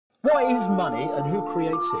What is money and who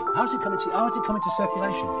creates it? How does it come into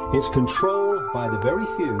circulation? It's controlled by the very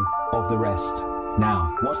few of the rest.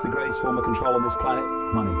 Now, what's the greatest form of control on this planet?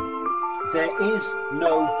 Money. There is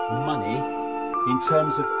no money in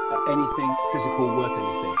terms of anything physical worth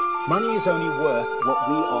anything. Money is only worth what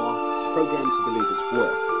we are programmed to believe it's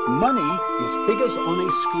worth. Money is figures on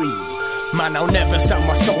a screen. Man, I'll never sell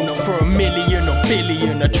my soul, not for a million, or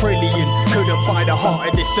billion, or trillion. Couldn't buy the heart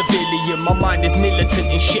of this civilian. My mind is militant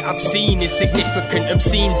and shit I've seen is significant.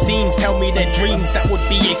 Obscene scenes tell me they're dreams that would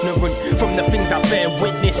be ignorant from the things I bear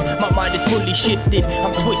witness. My mind is fully shifted,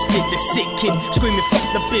 I'm twisted, the sick kid screaming fuck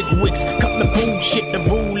the big wigs, cut the bullshit. The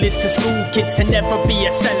rule is to school kids to never be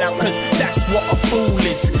a sellout, cause that's what a fool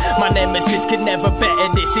is. My nemesis could never better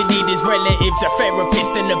this. He need his relatives, a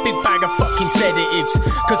therapist and a big bag of fucking sedatives.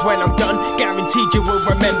 Cause when I'm done, guaranteed you will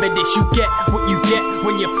remember this. You get what you get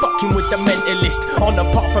when you're fucking with the mentalist. On the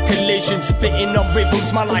path of collision, spitting on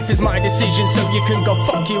rhythms. My life is my decision, so you can go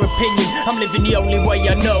fuck your opinion. I'm living the only way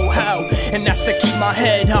I know how, and that's to keep my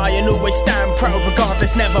head high and always stand proud,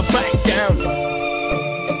 regardless, never back down.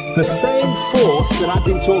 The same force that I've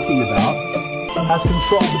been talking about has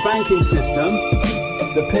controlled the banking system,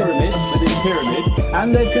 the pyramid within pyramid,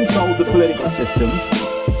 and they've controlled the political system.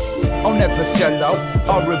 I'll never sell out,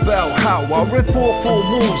 I'll rebel. How? I'll rip all four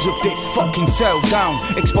walls of this fucking cell down.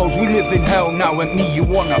 Expose we live in hell now, and me you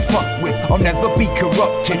wanna fuck with. I'll never be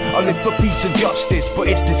corrupted, I'll live for peace and justice, but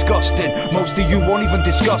it's disgusting. Most of you won't even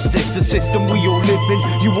discuss this. The system we all live in,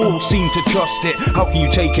 you all seem to trust it. How can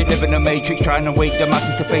you take it, live in a matrix, trying to wake the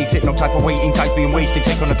masses to face it? No time for waiting, time being wasted,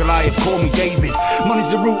 take on a Goliath, call me David. Money's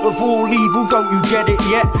the root of all evil, don't you get it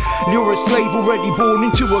yet? You're a slave already born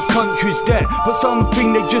into a country's debt, but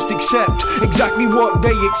something they just accept exactly what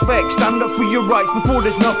they expect. Stand up for your rights before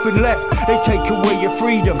there's nothing left. They take away your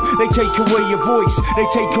freedom, they take away your voice, they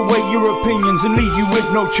take away your opinions and leave you with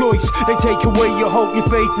no choice. They take away your hope, your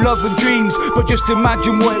faith, love and dreams, but just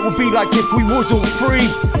imagine what it would be like if we was all free.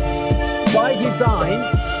 By design,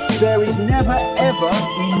 there is never ever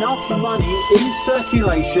enough money in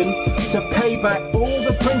circulation to pay back all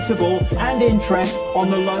the principal and interest on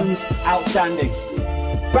the loans outstanding.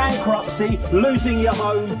 Bankruptcy, losing your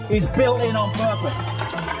home, is built in on purpose.